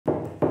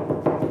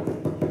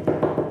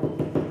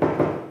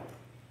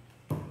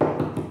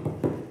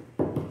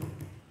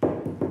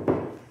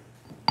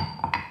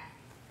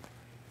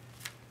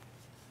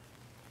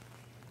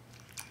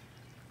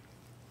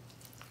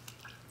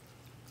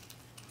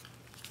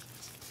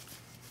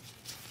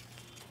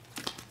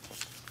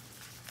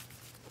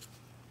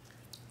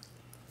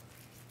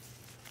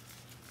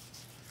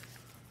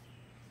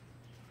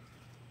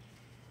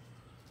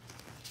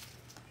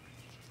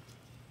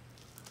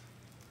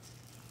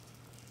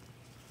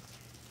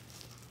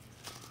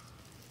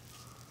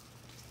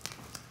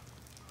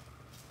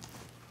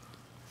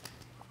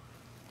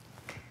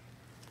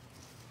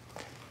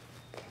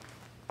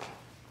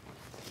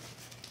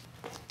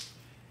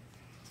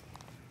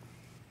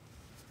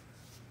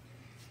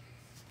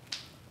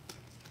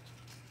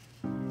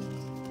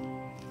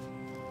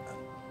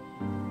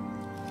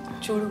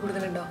ചൂട്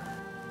കൂടുതലുണ്ടോ?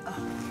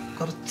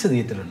 കുറച്ച്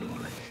തീറ്റലുണ്ട്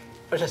മോളെ,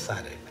 പക്ഷെ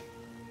സാരമില്ല.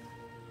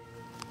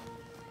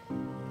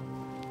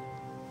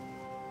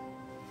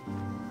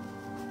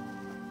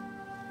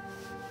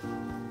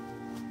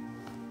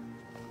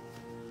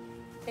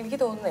 എനിക്ക്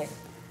തോന്നുന്നേ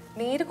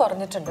നീര്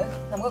കുറഞ്ഞിട്ടുണ്ട്.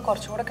 നമുക്ക്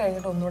കുറച്ചുകൂടെ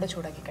കഴിഞ്ഞിട്ട് ഒന്നുകൂടെ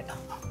ചൂടാക്കി കേട്ടോ.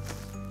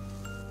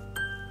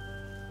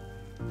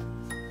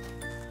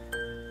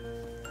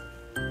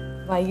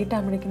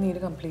 വൈകിട്ടാകുമ്പോഴേക്കും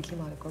നീര് കംപ്ലീറ്റ്ലി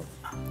മാറിക്കോളും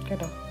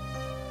കേട്ടോ.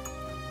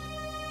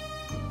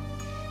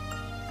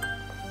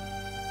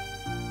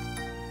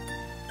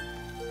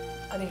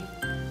 അതെ,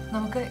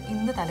 നമുക്ക്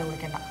ഇന്ന് തല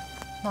കുളിക്കണ്ട,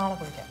 നാളെ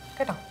കുളിക്കാം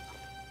കേട്ടോ.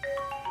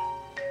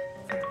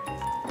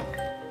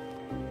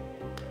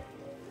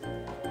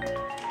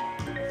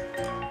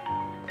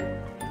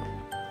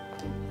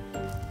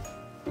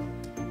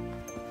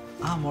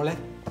 മോളെ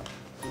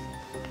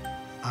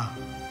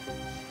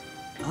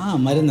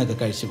മരുന്നൊക്കെ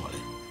കഴിച്ചു മോളെ.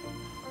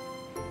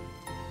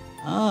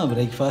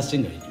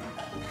 ബ്രേക്ക്ഫാസ്റ്റും കഴിഞ്ഞു.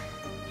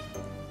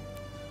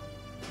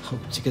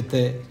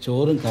 ഉച്ചക്കത്തെ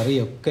ചോറും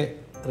കറിയും ഒക്കെ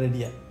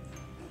റെഡിയാണ്.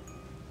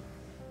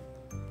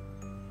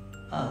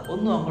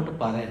 ഒന്നും അങ്ങോട്ട്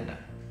പറയണ്ട,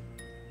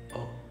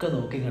 ഒക്കെ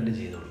നോക്കി കണ്ട്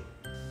ചെയ്തോളൂ.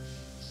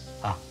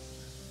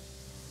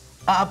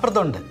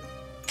 അപ്പുറത്തുണ്ട്,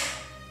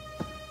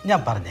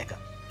 ഞാൻ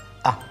പറഞ്ഞേക്കാം.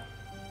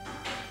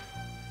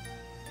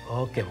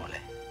 ഓക്കെ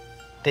മോളെ,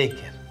 ടേക്ക്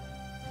കെയർ.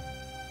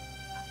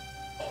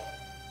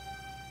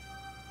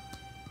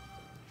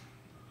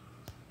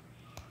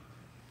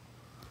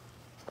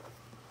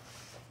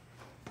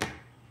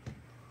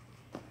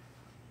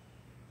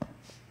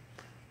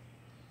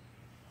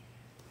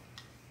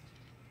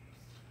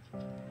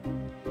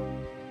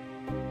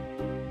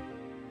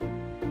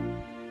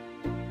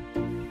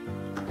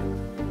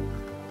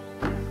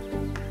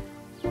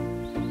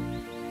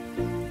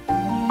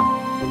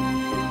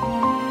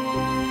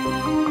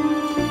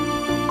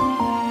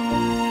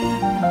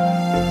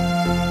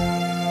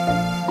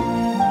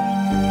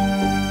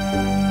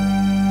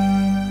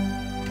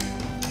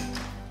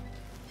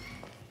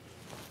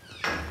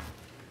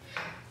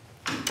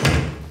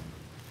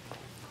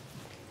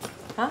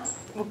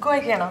 ബുക്ക്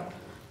വായിക്കണോ?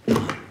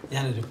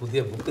 ഞാനൊരു പുതിയ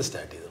ബുക്ക്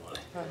സ്റ്റാർട്ട് ചെയ്തു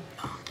മോളെ.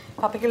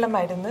 പപ്പയ്ക്കുള്ള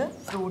മരുന്ന്,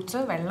 ഫ്രൂട്ട്സ്,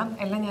 വെള്ളം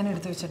എല്ലാം ഞാൻ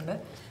എടുത്തു വെച്ചിട്ടുണ്ട്.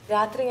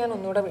 രാത്രി ഞാൻ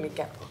ഒന്നുകൂടെ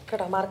വിളിക്കാം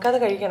കേട്ടോ, മറക്കാതെ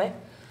കഴിക്കണേ.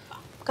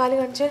 കാല്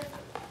കാണിച്ച്.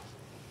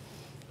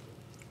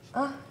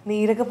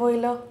 നീരൊക്കെ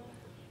പോയില്ലോ,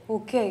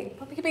 ഓക്കെ ആയി.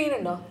 പപ്പയ്ക്ക് പെയിൻ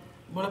ഉണ്ടോ?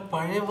 മോളെ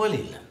പഴയ പോലെ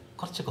ഇല്ല,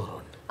 കുറച്ച്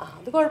കുറവുണ്ട്.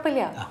 അത്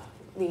കുഴപ്പമില്ല,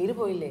 നീര്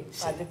പോയില്ലേ,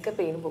 അതൊക്കെ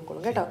പെയിൻ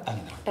പൊക്കോളും കേട്ടോ,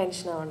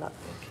 ടെൻഷൻ ആവണ്ട.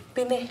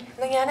 പിന്നെ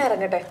എന്നാ ഞാൻ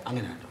ഇറങ്ങട്ടെ.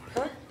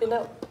 പിന്നെ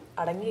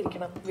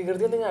അടങ്ങിയിരിക്കണം,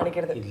 വികൃതി ഒന്നും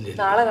കാണിക്കരുത്.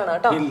 നാളെ കാണാം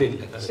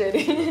കേട്ടോ.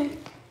 ശരി.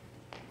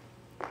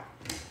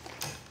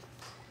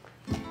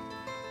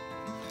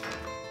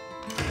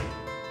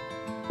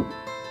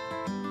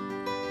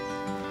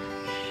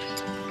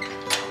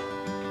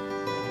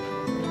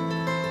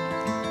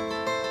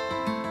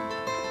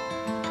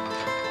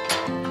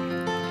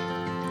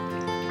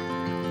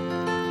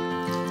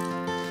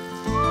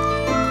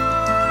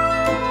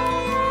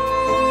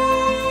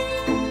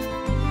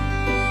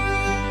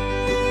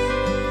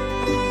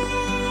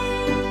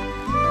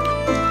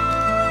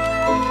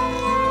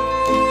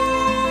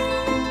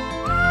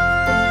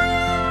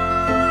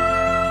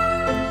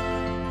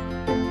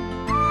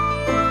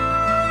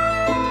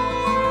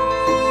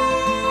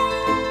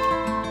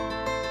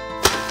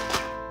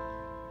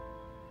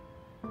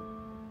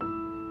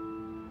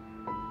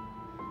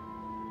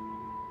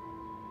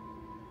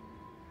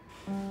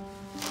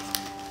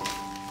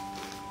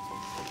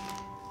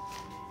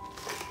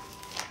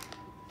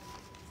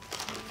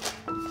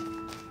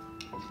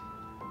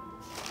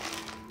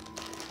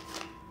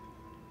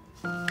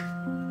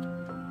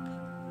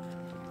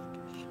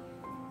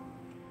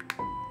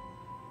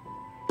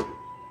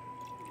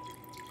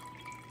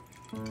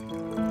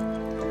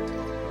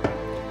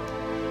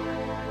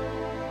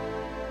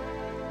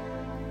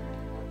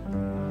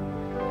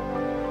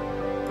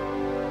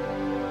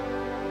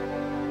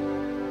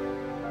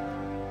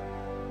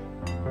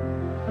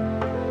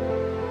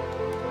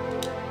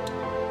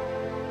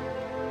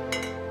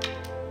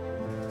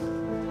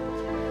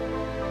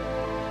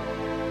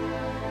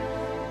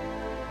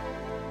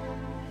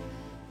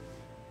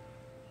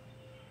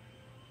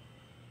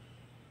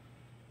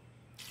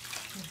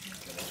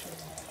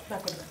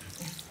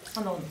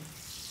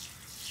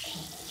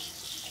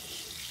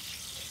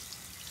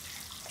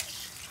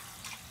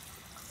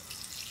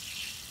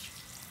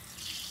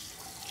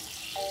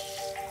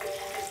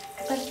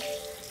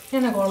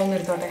 ഞാൻ ആ കോളൊന്നും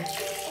എടുത്തോട്ടെ.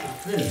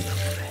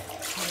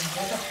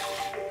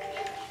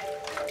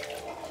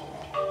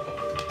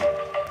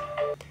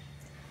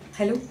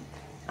 ഹലോ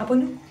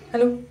അപ്പൊന്നു,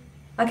 ഹലോ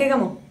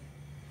കേൾക്കാമോ?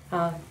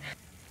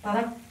 പറ.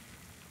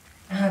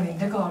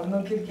 നിന്റെ കോൾ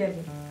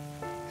നോക്കിയിരിക്കായിരുന്നു.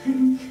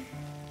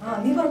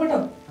 നീ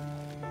പറഞ്ഞോ.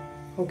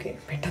 ഓക്കെ,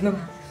 പെട്ടെന്ന്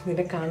വാ,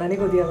 നിന്നെ കാണാനേ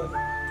കൊതിയാവും.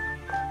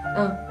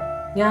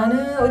 ഞാൻ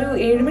ഒരു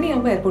 7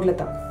 മണിയാകുമ്പോൾ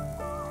എയർപോർട്ടിലെത്താം.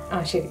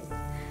 ശരി.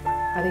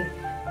 അതെ,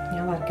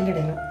 ഞാൻ വർക്കിൻ്റെ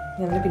ഇടയിലാണ്,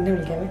 ഞാൻ പിന്നെ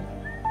വിളിക്കാമേ.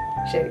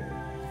 ശരി.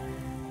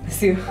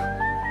 Miss you.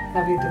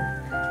 Love you to.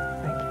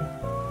 By.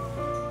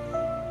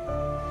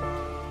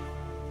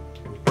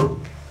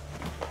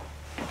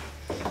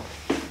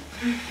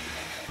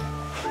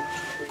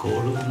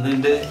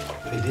 എൻ്റെ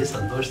വലിയ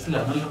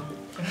സന്തോഷത്തിലാണല്ലോ.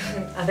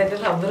 അതെന്റെ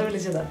നമ്പർ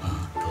വിളിച്ചതാ.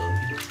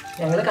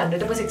 ഞങ്ങള്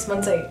കണ്ടിട്ട് ഇപ്പൊ 6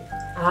 months ആയി.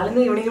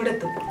 ആളിന്ന് ഈവനിങ് ഇവിടെ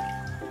എത്തും.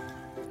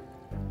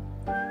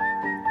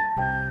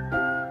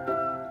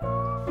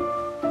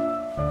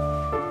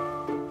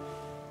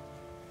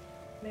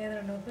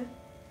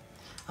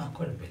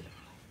 കുഴപ്പമില്ല.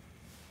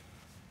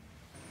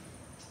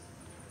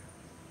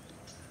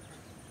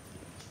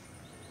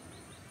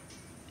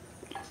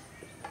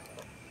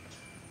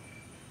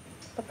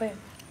 പപ്പേ,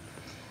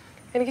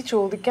 എനിക്ക്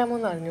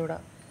ചോദിക്കാമോന്ന് അറിഞ്ഞൂടാ,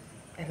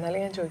 എന്നാലും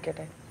ഞാൻ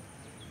ചോദിക്കട്ടെ.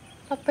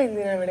 പപ്പ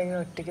എന്തിനാ ഇവിടെ ഇങ്ങനെ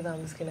ഒറ്റയ്ക്ക്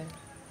താമസിക്കണേ?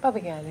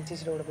 പപ്പയ്ക്ക് ആലി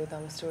ചേച്ചിയുടെ കൂടെ പോയി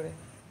താമസിച്ചൂടെ?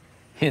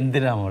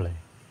 എന്തിനാ മോളെ?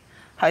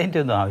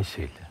 അതിൻ്റെ ഒന്നും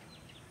ആവശ്യമില്ല.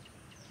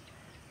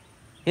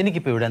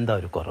 എനിക്കിപ്പോൾ ഇവിടെ എന്താ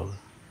ഒരു കുറവ്?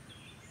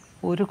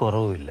 ഒരു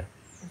കുറവുമില്ല.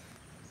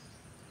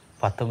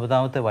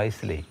 19ാമത്തെ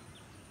വയസ്സിലേ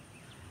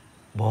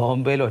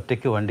ബോംബെയിൽ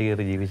ഒറ്റയ്ക്ക് വണ്ടി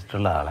കയറി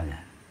ജീവിച്ചിട്ടുള്ള ആളാണ്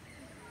ഞാൻ.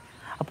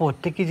 അപ്പോൾ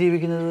ഒറ്റയ്ക്ക്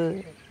ജീവിക്കുന്നത്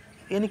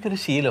എനിക്കൊരു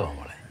ശീലമാണ്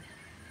മോളെ.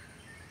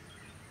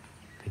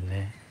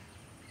 പിന്നെ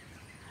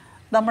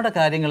നമ്മുടെ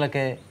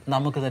കാര്യങ്ങളൊക്കെ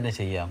നമുക്ക് തന്നെ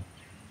ചെയ്യാം,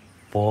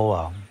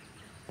 പോവാം,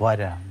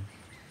 വരാം.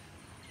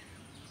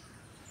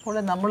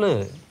 മോളെ, നമ്മൾ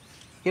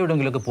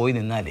എവിടെയെങ്കിലുമൊക്കെ പോയി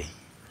നിന്നാലേ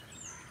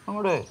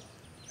നമ്മുടെ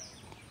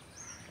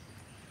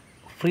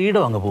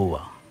ഫ്രീഡം അങ്ങ് പോവുക.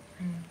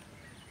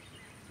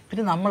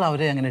 പിന്നെ നമ്മൾ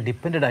അവരെ അങ്ങനെ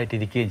ഡിപ്പെൻഡഡ്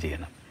ആയിട്ടിരിക്കുകയും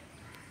ചെയ്യണം.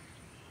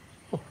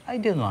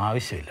 അതിൻ്റെ ഒന്നും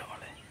ആവശ്യമില്ല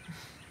മോളെ.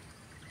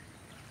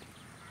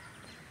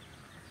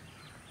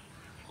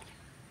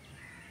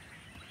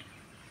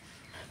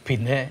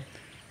 പിന്നെ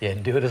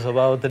എൻ്റെ ഒരു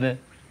സ്വഭാവത്തിന്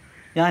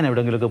ഞാൻ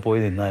എവിടെയെങ്കിലുമൊക്കെ പോയി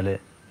നിന്നാൽ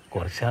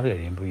കുറച്ചാൾ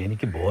കഴിയുമ്പോൾ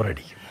എനിക്ക്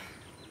ബോറടിക്കും.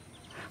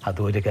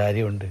 അതൊരു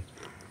കാര്യമുണ്ട്.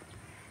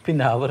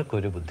 പിന്നെ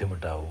അവർക്കൊരു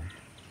ബുദ്ധിമുട്ടാവും,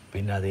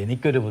 പിന്നെ അത്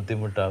എനിക്കൊരു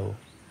ബുദ്ധിമുട്ടാവും.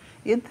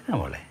 എന്തിനാ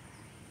മോളെ?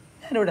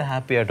 ഞാനിവിടെ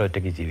ഹാപ്പി ആയിട്ട്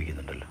ഒറ്റയ്ക്ക്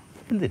ജീവിക്കുന്നുണ്ടല്ലോ,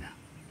 എന്തിനാ?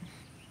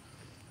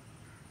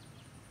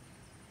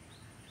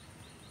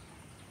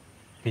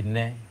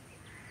 പിന്നെ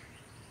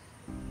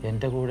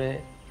എൻ്റെ കൂടെ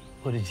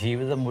ഒരു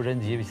ജീവിതം മുഴുവൻ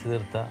ജീവിച്ചു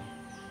തീർത്ത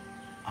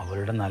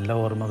അവരുടെ നല്ല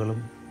ഓർമ്മകളും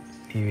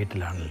ഈ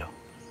വീട്ടിലാണല്ലോ.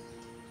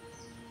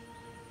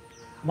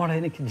 മോളെ,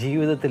 എനിക്ക്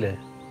ജീവിതത്തിൽ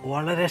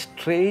വളരെ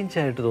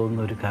സ്ട്രേഞ്ചായിട്ട്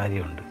തോന്നുന്ന ഒരു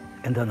കാര്യമുണ്ട്.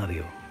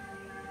 എന്താണെന്നറിയോ?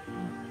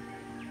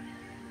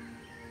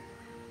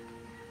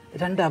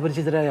 2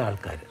 അപരിചിതരായ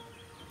ആൾക്കാർ,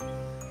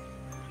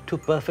 2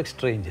 പെർഫെക്റ്റ്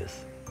സ്ട്രേഞ്ചേഴ്സ്.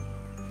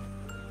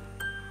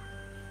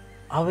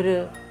 അവർ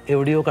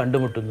എവിടെയോ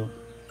കണ്ടുമുട്ടുന്നു,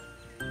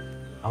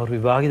 അവർ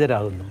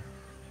വിവാഹിതരാകുന്നു.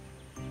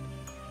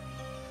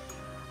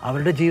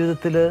 അവരുടെ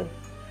ജീവിതത്തിൽ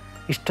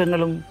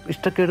ഇഷ്ടങ്ങളും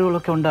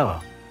ഇഷ്ടക്കേടുകളൊക്കെ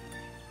ഉണ്ടാവാം.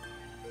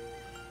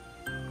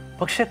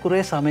 പക്ഷെ കുറേ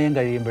സമയം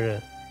കഴിയുമ്പോൾ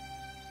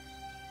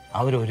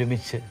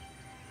അവരൊരുമിച്ച്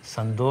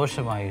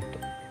സന്തോഷമായിട്ട്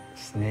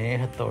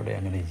സ്നേഹത്തോടെ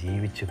അങ്ങനെ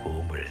ജീവിച്ചു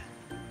പോകുമ്പോൾ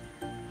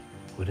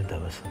ഒരു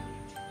ദിവസം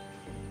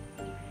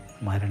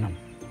മരണം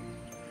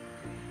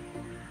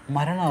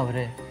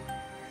അവരെ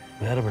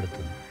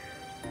വേർപെടുത്തുന്നു.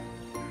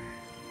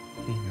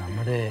 ഈ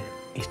നമ്മുടെ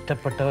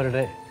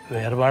ഇഷ്ടപ്പെട്ടവരുടെ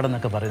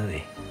വേർപാടെന്നൊക്കെ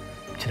പറയുന്നതേ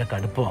ഇച്ചിരി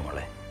കടുപ്പമാണ്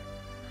നമ്മളെ.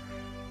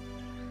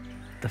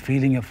 The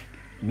feeling of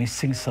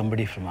missing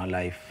somebody from our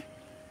life,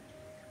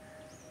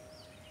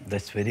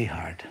 that's very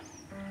hard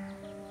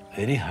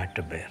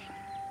to bear.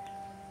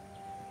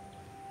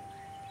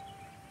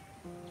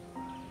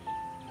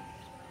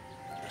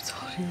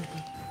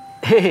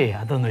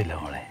 അതൊന്നുമില്ല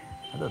മോളെ,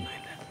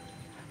 അതൊന്നുമില്ല.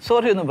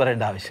 സോറി ഒന്നും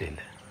പറയേണ്ട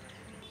ആവശ്യമില്ല.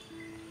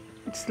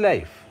 It's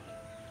life,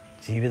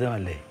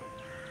 ജീവിതമല്ലേ.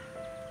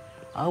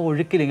 ആ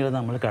ഒഴുക്കിലെങ്കിലും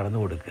നമ്മൾ കടന്നു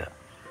കൊടുക്കുക.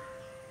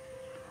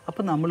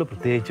 അപ്പം നമ്മൾ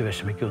പ്രത്യേകിച്ച്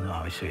വിഷമിക്കൊന്നും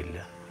ആവശ്യമില്ല.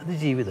 അത്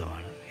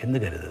ജീവിതമാണ് എന്ന്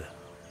കരുതുക.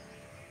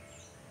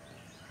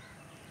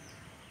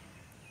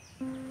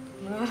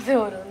 വെറുതെ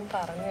ഓരോന്നും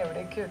പറഞ്ഞ്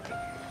എവിടേക്ക് വെക്കി.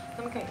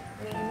 നമുക്ക്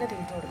നിന്നെ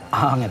തീറ്റ കൊടുക്കാം.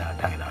 അങ്ങനെ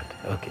ആട്ടെ.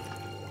 ഓക്കെ.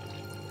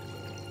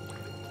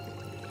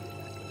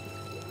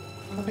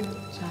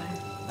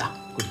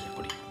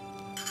 കുടി.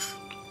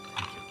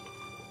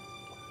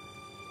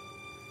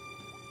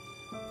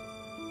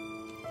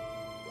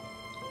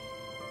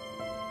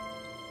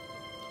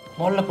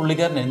 മോളുടെ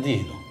പുള്ളിക്കാരൻ എന്ത്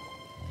ചെയ്യുന്നു?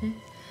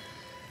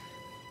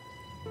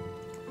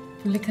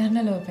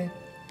 പുള്ളിക്കാരനല്ലോ അപ്പേ,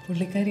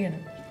 പുള്ളിക്കാരിയാണ്.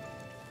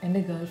 എൻ്റെ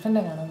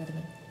ഗേൾഫ്രണ്ടാണ് കാണാൻ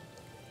വരുന്നത്.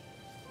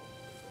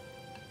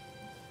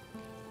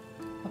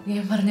 അപ്പം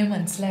ഞാൻ പറഞ്ഞാൽ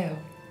മനസ്സിലായോ?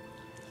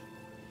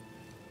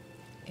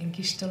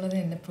 എനിക്കിഷ്ടമുള്ളത്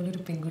എന്നെപ്പോലെ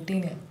ഒരു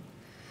പെൺകുട്ടീനെയാണ്.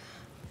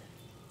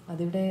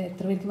 അതിവിടെ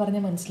എത്ര പേർക്ക്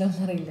പറഞ്ഞാൽ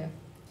മനസ്സിലാവുമെന്നറിയില്ല.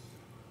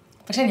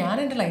 പക്ഷെ ഞാൻ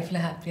എൻ്റെ ലൈഫിൽ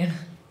ഹാപ്പിയാണ്.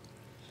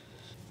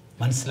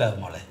 മനസ്സിലാവും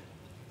മോളെ.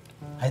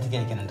 I think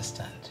I can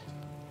understand.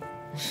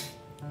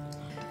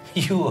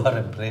 You are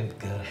A Brave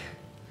girl.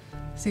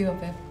 C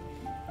ഓപ്പേ,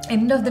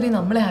 end of the day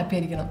നമ്മൾ ഹാപ്പി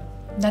ആയിരിക്കണം.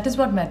 ദാറ്റ് ഈസ്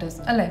വാട്ട് മാറ്റേഴ്സ്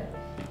അല്ലേ?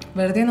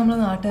 വെറുതെ നമ്മൾ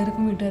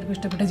നാട്ടുകാർക്കും വീട്ടുകാർക്കും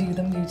ഇഷ്ടപ്പെട്ട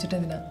ജീവിതം ജീവിച്ചിട്ട്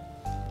എന്തിനാ?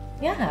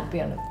 ഞാൻ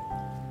ഹാപ്പിയാണ്,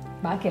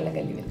 ബാക്കിയെല്ലാം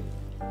കല്ലി വരും.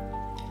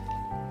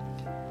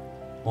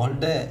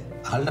 മോളുടെ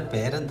ആളുടെ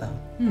പേരെന്താ?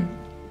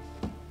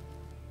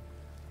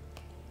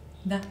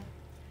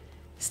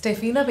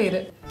 സ്റ്റെഫീന പേര്.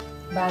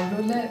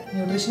 ബാംഗ്ലൂരിലെ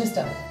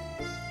ന്യൂട്രീഷനിസ്റ്റാണ്.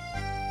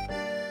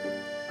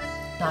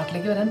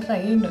 നാട്ടിലേക്ക് വരാൻ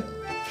ട്രൈ ചെയ്യുന്നുണ്ട്,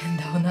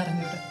 എന്താവെന്ന്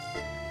അറിഞ്ഞിട്ട്.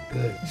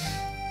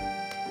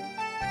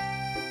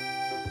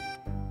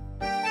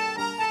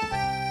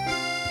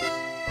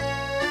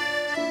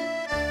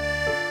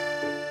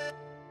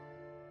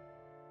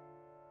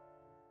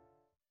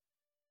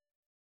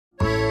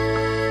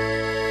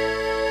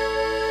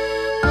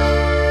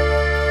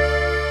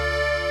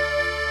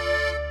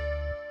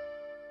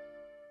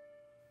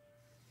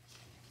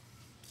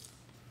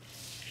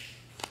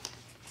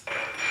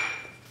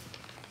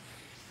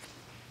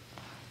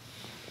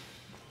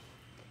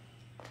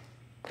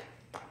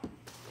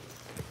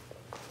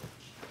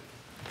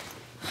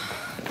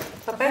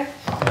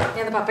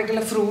 ഞാൻ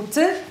പപ്പയ്ക്കുള്ള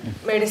ഫ്രൂട്ട്സ്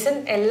മെഡിസിൻ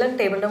എല്ലാം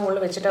ടേബിളിൻ്റെ മുകളിൽ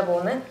വെച്ചിട്ടാണ്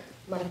പോകുന്നത്.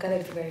 മറക്കാതെ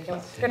എടുത്ത്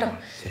കഴിക്കണം കേട്ടോ.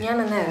 ഞാൻ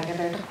എന്നാ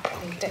ഇറങ്ങട്ടെ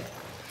കേട്ടോ.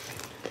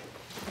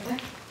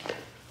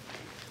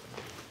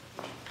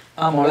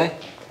 ആ മോളെ,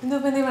 എന്തോ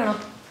നീ വേണോ?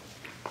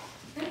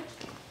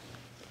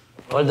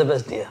 All the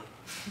best dear.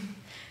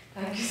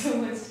 Thank you so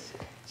much.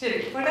 ശരി.